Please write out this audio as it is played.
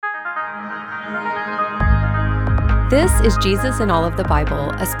This is Jesus in All of the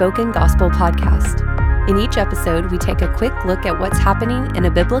Bible, a spoken gospel podcast. In each episode, we take a quick look at what's happening in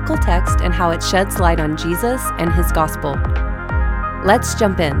a biblical text and how it sheds light on Jesus and his gospel. Let's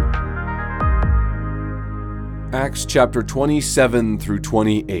jump in. Acts chapter 27 through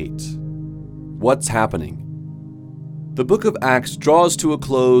 28. What's happening? The book of Acts draws to a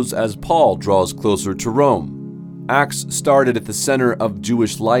close as Paul draws closer to Rome. Acts started at the center of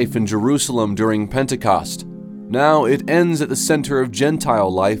Jewish life in Jerusalem during Pentecost. Now it ends at the center of Gentile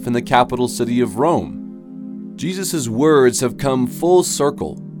life in the capital city of Rome. Jesus' words have come full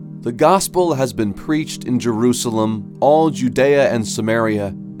circle. The gospel has been preached in Jerusalem, all Judea and Samaria,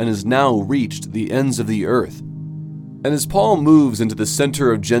 and has now reached the ends of the earth. And as Paul moves into the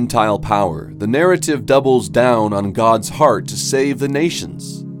center of Gentile power, the narrative doubles down on God's heart to save the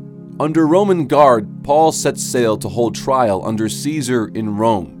nations. Under Roman guard, Paul sets sail to hold trial under Caesar in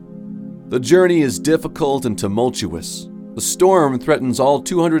Rome. The journey is difficult and tumultuous. The storm threatens all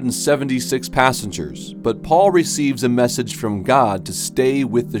 276 passengers, but Paul receives a message from God to stay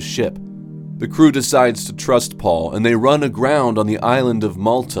with the ship. The crew decides to trust Paul, and they run aground on the island of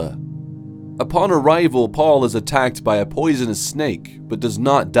Malta. Upon arrival, Paul is attacked by a poisonous snake, but does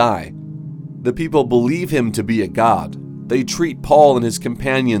not die. The people believe him to be a god. They treat Paul and his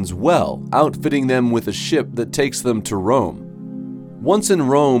companions well, outfitting them with a ship that takes them to Rome. Once in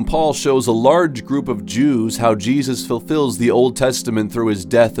Rome, Paul shows a large group of Jews how Jesus fulfills the Old Testament through his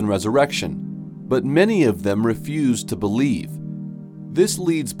death and resurrection, but many of them refuse to believe. This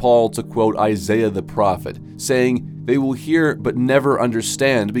leads Paul to quote Isaiah the prophet, saying, "They will hear but never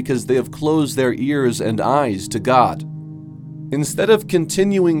understand because they have closed their ears and eyes to God." Instead of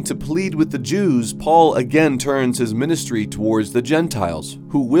continuing to plead with the Jews, Paul again turns his ministry towards the Gentiles,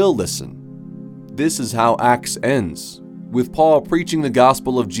 who will listen. This is how Acts ends, with Paul preaching the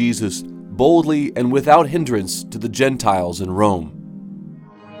gospel of Jesus boldly and without hindrance to the Gentiles in Rome.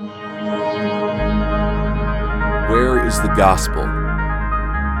 Where is the gospel?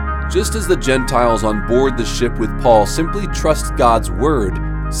 Just as the Gentiles on board the ship with Paul simply trust God's word,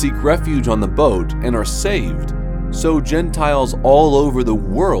 seek refuge on the boat, and are saved, so Gentiles all over the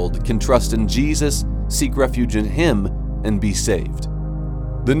world can trust in Jesus, seek refuge in him, and be saved.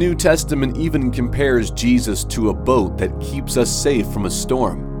 The New Testament even compares Jesus to a boat that keeps us safe from a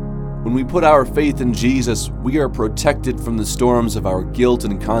storm. When we put our faith in Jesus, we are protected from the storms of our guilt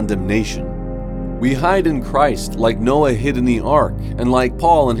and condemnation. We hide in Christ like Noah hid in the ark, and like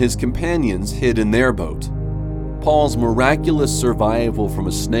Paul and his companions hid in their boat. Paul's miraculous survival from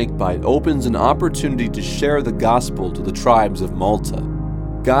a snake bite opens an opportunity to share the gospel to the tribes of Malta.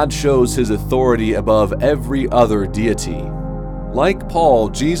 God shows his authority above every other deity. Like Paul,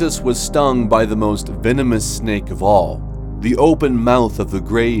 Jesus was stung by the most venomous snake of all. The open mouth of the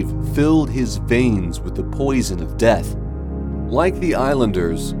grave filled his veins with the poison of death. Like the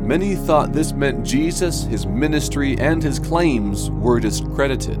islanders, many thought this meant Jesus, his ministry, and his claims were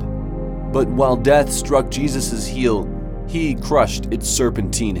discredited. But while death struck Jesus' heel, he crushed its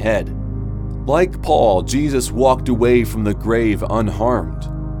serpentine head. Like Paul, Jesus walked away from the grave unharmed.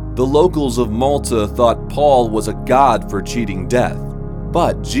 The locals of Malta thought Paul was a god for cheating death,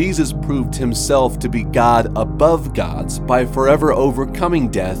 but Jesus proved himself to be God above gods by forever overcoming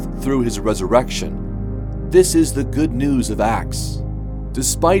death through his resurrection. This is the good news of Acts.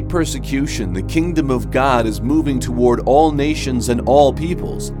 Despite persecution, the kingdom of God is moving toward all nations and all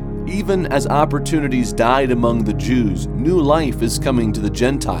peoples. Even as opportunities died among the Jews, new life is coming to the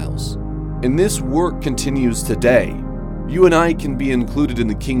Gentiles. And this work continues today. You and I can be included in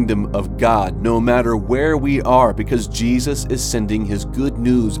the kingdom of God no matter where we are because Jesus is sending his good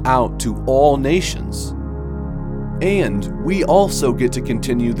news out to all nations. And we also get to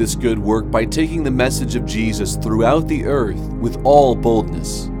continue this good work by taking the message of Jesus throughout the earth with all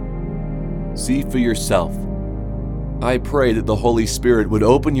boldness. See for yourself. I pray that the Holy Spirit would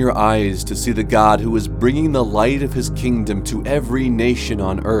open your eyes to see the God who is bringing the light of his kingdom to every nation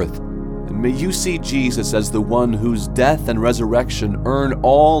on earth. And may you see Jesus as the one whose death and resurrection earn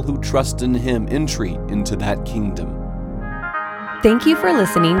all who trust in him entry into that kingdom. Thank you for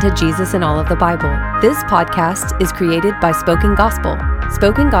listening to Jesus in All of the Bible. This podcast is created by Spoken Gospel.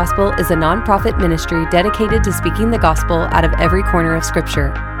 Spoken Gospel is a nonprofit ministry dedicated to speaking the gospel out of every corner of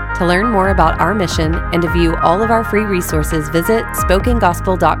Scripture. To learn more about our mission and to view all of our free resources, visit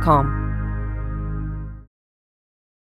spokengospel.com.